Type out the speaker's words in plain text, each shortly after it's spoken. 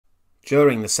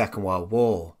During the Second World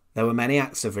War, there were many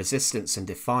acts of resistance and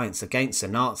defiance against the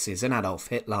Nazis and Adolf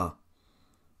Hitler.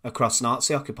 Across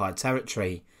Nazi-occupied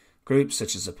territory, groups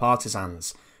such as the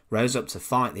Partisans rose up to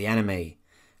fight the enemy.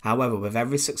 However, with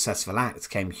every successful act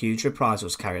came huge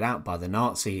reprisals carried out by the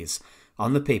Nazis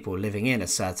on the people living in a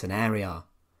certain area.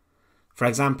 For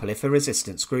example, if a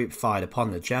resistance group fired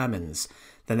upon the Germans,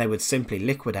 then they would simply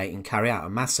liquidate and carry out a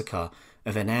massacre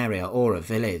of an area or a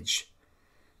village.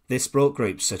 This brought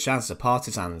groups such as the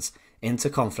Partisans into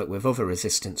conflict with other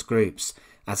resistance groups,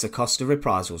 as the cost of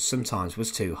reprisals sometimes was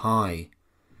too high.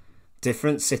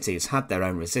 Different cities had their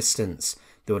own resistance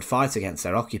that would fight against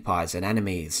their occupiers and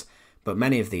enemies, but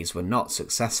many of these were not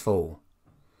successful.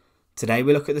 Today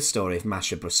we look at the story of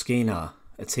Masha Bruskina,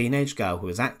 a teenage girl who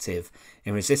was active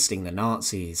in resisting the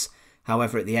Nazis.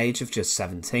 However, at the age of just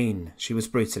 17, she was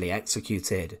brutally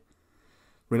executed.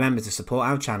 Remember to support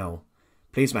our channel.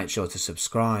 Please make sure to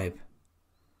subscribe.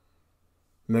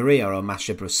 Maria, or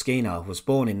Masha Bruskina, was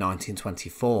born in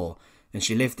 1924, and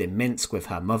she lived in Minsk with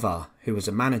her mother, who was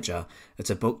a manager at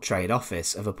a book trade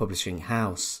office of a publishing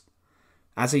house.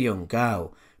 As a young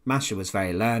girl, Masha was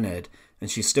very learned,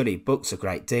 and she studied books a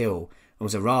great deal and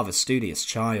was a rather studious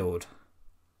child.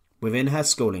 Within her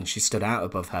schooling she stood out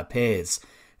above her peers,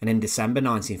 and in December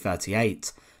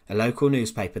 1938, a local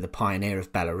newspaper, The Pioneer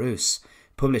of Belarus,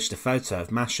 published a photo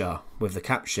of Masha with the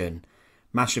caption,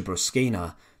 "Masha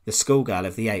Bruskina, the schoolgirl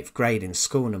of the 8th grade in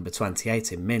school number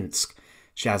 28 in Minsk.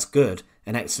 She has good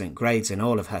and excellent grades in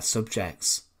all of her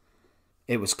subjects."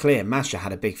 It was clear Masha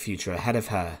had a big future ahead of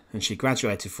her, and she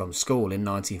graduated from school in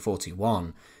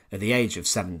 1941 at the age of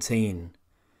 17.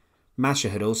 Masha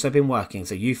had also been working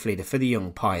as a youth leader for the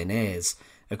Young Pioneers,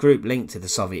 a group linked to the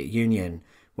Soviet Union,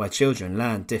 where children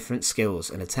learned different skills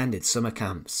and attended summer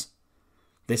camps.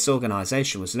 This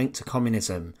organisation was linked to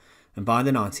communism, and by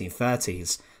the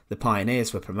 1930s, the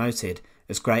Pioneers were promoted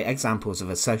as great examples of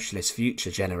a socialist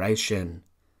future generation.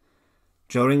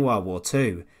 During World War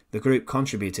II, the group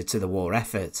contributed to the war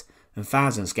effort, and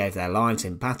thousands gave their lives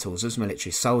in battles as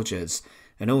military soldiers,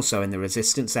 and also in the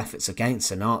resistance efforts against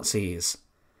the Nazis.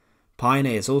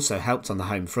 Pioneers also helped on the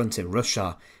home front in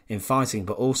Russia, in fighting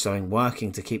but also in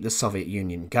working to keep the Soviet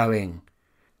Union going.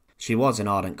 She was an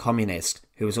ardent communist,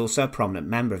 who was also a prominent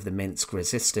member of the Minsk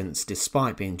resistance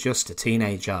despite being just a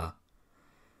teenager.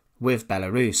 With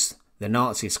Belarus, the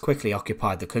Nazis quickly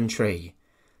occupied the country.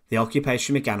 The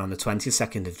occupation began on the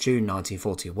 22nd of June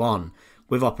 1941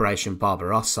 with Operation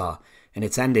Barbarossa, and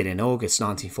it ended in August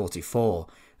 1944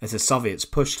 as the Soviets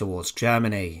pushed towards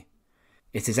Germany.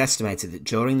 It is estimated that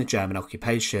during the German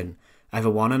occupation, over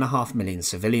 1.5 million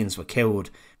civilians were killed,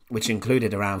 which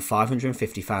included around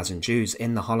 550,000 Jews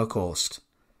in the Holocaust.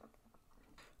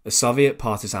 A Soviet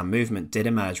partisan movement did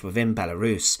emerge within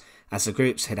Belarus as the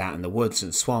groups hid out in the woods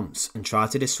and swamps and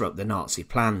tried to disrupt the Nazi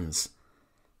plans.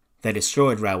 They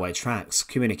destroyed railway tracks,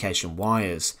 communication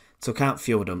wires, took out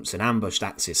fuel dumps and ambushed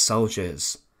Axis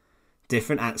soldiers.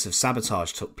 Different acts of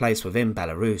sabotage took place within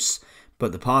Belarus,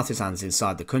 but the partisans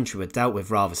inside the country were dealt with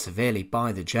rather severely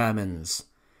by the Germans.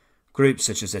 Groups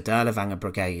such as the Derlewanger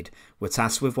Brigade were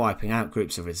tasked with wiping out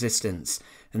groups of resistance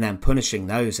and then punishing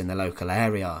those in the local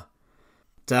area.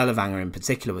 Derlewanger in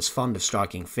particular was fond of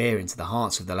striking fear into the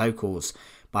hearts of the locals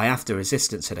by, after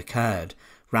resistance had occurred,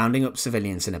 rounding up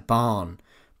civilians in a barn,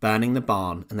 burning the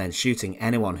barn and then shooting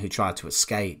anyone who tried to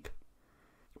escape.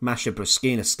 Masha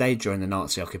Bruskina stayed during the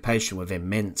Nazi occupation within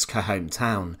Minsk, her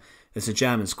hometown, as the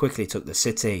Germans quickly took the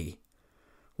city.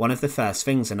 One of the first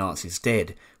things the Nazis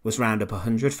did was round up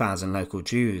 100,000 local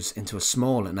Jews into a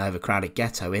small and overcrowded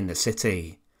ghetto in the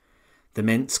city. The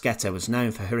Minsk ghetto was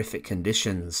known for horrific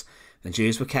conditions, and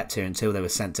Jews were kept here until they were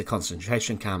sent to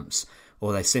concentration camps,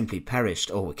 or they simply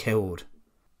perished or were killed.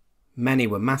 Many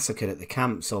were massacred at the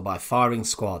camps or by firing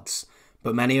squads,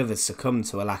 but many others succumbed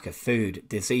to a lack of food,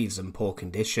 disease and poor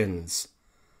conditions.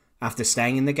 After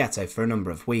staying in the ghetto for a number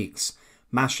of weeks,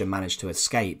 Masha managed to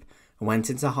escape and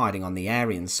went into hiding on the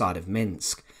Aryan side of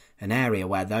Minsk, an area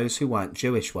where those who weren't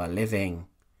Jewish were living.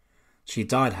 She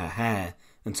dyed her hair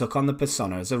and took on the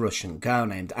persona as a Russian girl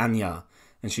named Anya,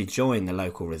 and she joined the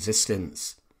local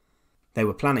resistance. They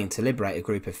were planning to liberate a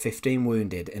group of 15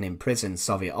 wounded and imprisoned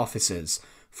Soviet officers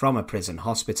from a prison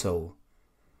hospital.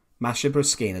 Masha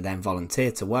Bruskina then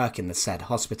volunteered to work in the said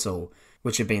hospital,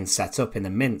 which had been set up in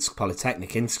the Minsk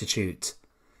Polytechnic Institute.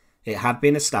 It had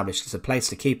been established as a place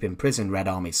to keep imprisoned Red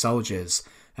Army soldiers,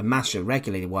 and Masha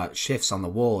regularly worked shifts on the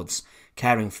wards,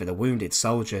 caring for the wounded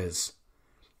soldiers.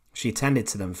 She tended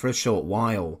to them for a short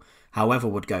while, however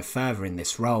would go further in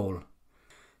this role.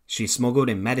 She smuggled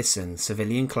in medicine,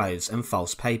 civilian clothes and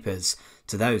false papers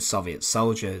to those Soviet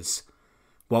soldiers.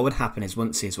 What would happen is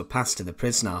once these were passed to the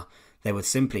prisoner, they would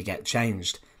simply get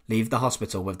changed, leave the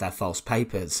hospital with their false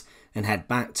papers, and head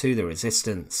back to the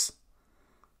resistance.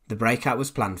 The breakout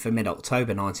was planned for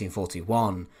mid-October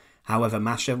 1941, however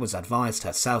Masha was advised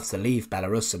herself to leave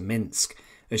Belarus and Minsk,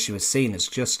 as she was seen as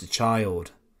just a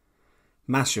child.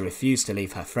 Masha refused to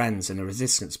leave her friends and the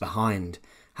resistance behind,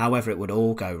 however it would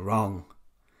all go wrong.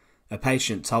 A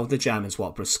patient told the Germans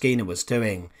what Bruskina was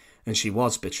doing, and she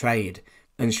was betrayed,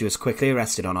 and she was quickly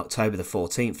arrested on October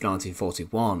 14,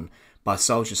 1941, by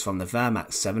soldiers from the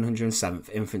Wehrmacht's 707th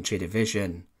Infantry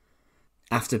Division.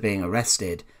 After being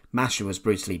arrested, Masha was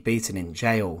brutally beaten in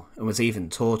jail and was even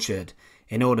tortured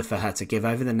in order for her to give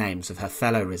over the names of her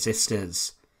fellow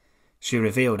resistors. She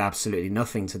revealed absolutely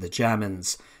nothing to the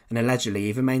Germans and allegedly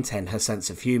even maintained her sense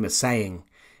of humour, saying,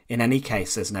 "In any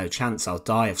case, there's no chance I'll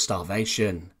die of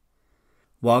starvation."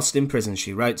 Whilst in prison,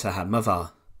 she wrote to her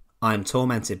mother, "I am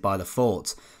tormented by the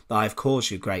thought that I have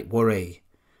caused you great worry.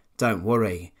 Don't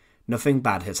worry, nothing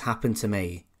bad has happened to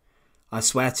me. I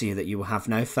swear to you that you will have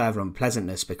no further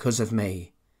unpleasantness because of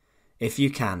me. If you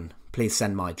can, please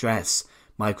send my dress,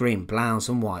 my green blouse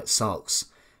and white socks.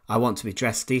 I want to be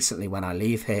dressed decently when I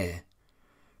leave here."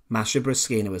 Masha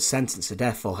Bruskina was sentenced to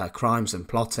death for her crimes and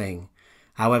plotting.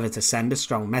 However, to send a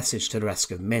strong message to the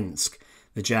rest of Minsk,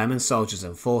 the German soldiers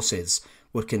and forces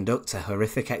would conduct a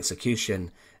horrific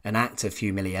execution, an act of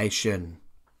humiliation.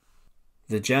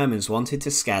 The Germans wanted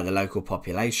to scare the local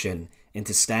population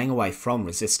into staying away from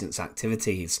resistance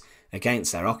activities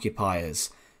against their occupiers,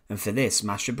 and for this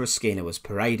Masha Bruskina was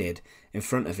paraded in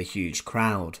front of a huge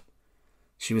crowd.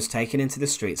 She was taken into the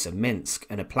streets of Minsk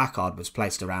and a placard was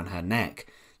placed around her neck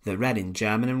that read in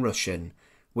German and Russian,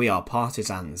 "We are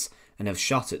partisans and have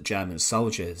shot at German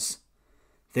soldiers."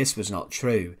 This was not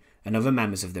true, and other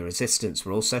members of the resistance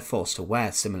were also forced to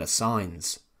wear similar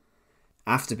signs.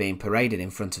 After being paraded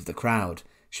in front of the crowd,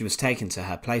 she was taken to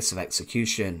her place of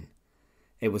execution.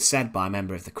 It was said by a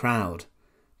member of the crowd,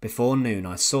 "Before noon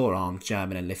I saw armed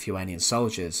German and Lithuanian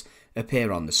soldiers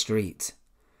appear on the street.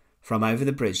 From over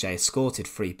the bridge they escorted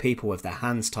 3 people with their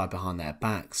hands tied behind their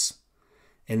backs.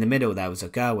 In the middle there was a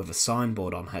girl with a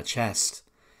signboard on her chest.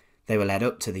 They were led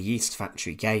up to the yeast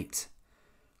factory gate.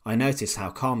 I noticed how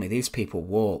calmly these people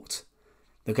walked.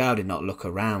 The girl did not look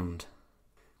around.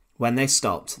 When they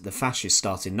stopped, the fascists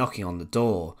started knocking on the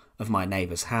door of my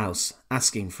neighbour's house,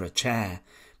 asking for a chair,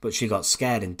 but she got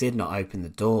scared and did not open the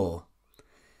door.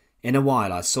 In a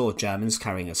while I saw Germans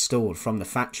carrying a stool from the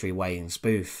factory weighings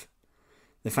booth.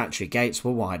 The factory gates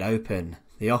were wide open.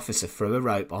 The officer threw a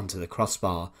rope onto the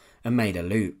crossbar and made a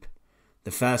loop.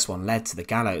 The first one led to the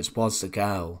gallows was the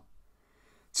girl.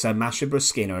 So Masha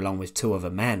Bruskina, along with 2 other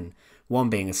men, one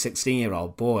being a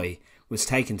 16-year-old boy, was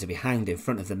taken to be hanged in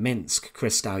front of the Minsk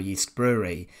Crystal Yeast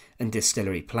Brewery and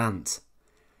Distillery plant.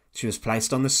 She was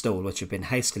placed on the stool which had been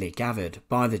hastily gathered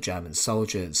by the German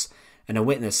soldiers, and a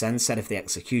witness then said of the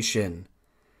execution,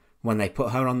 "When they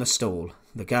put her on the stool,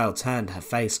 the girl turned her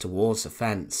face towards the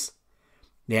fence.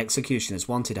 The executioners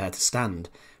wanted her to stand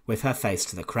with her face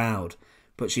to the crowd,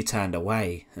 but she turned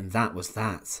away, and that was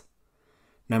that.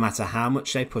 No matter how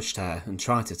much they pushed her and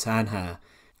tried to turn her,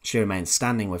 she remained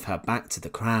standing with her back to the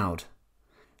crowd.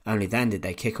 Only then did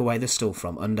they kick away the stool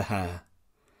from under her.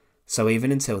 So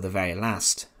even until the very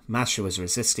last, Masha was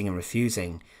resisting and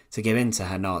refusing to give in to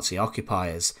her Nazi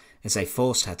occupiers as they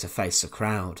forced her to face the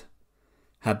crowd.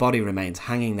 Her body remained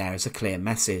hanging there as a clear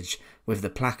message, with the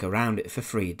plaque around it for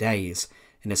 3 days,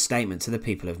 in a statement to the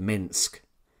people of Minsk.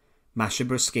 Masha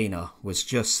Bruskina was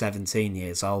just 17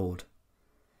 years old.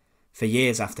 For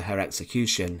years after her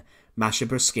execution, Masha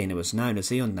Bruskina was known as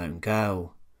the Unknown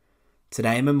Girl.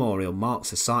 Today a memorial marks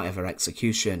the site of her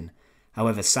execution.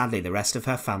 However, sadly the rest of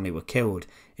her family were killed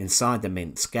inside the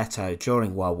Minsk Ghetto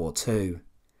during World War II.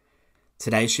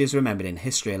 Today she is remembered in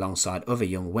history alongside other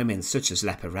young women such as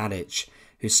Reich,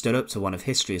 who stood up to one of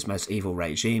history's most evil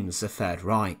regimes, the Third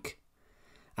Reich.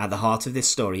 At the heart of this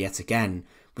story yet again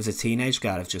was a teenage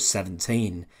girl of just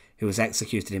 17 who was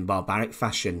executed in barbaric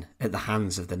fashion at the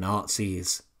hands of the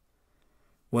Nazis.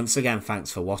 Once again,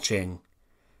 thanks for watching.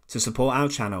 To support our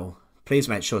channel, please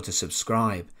make sure to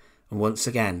subscribe, and once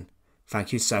again,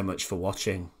 thank you so much for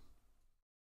watching.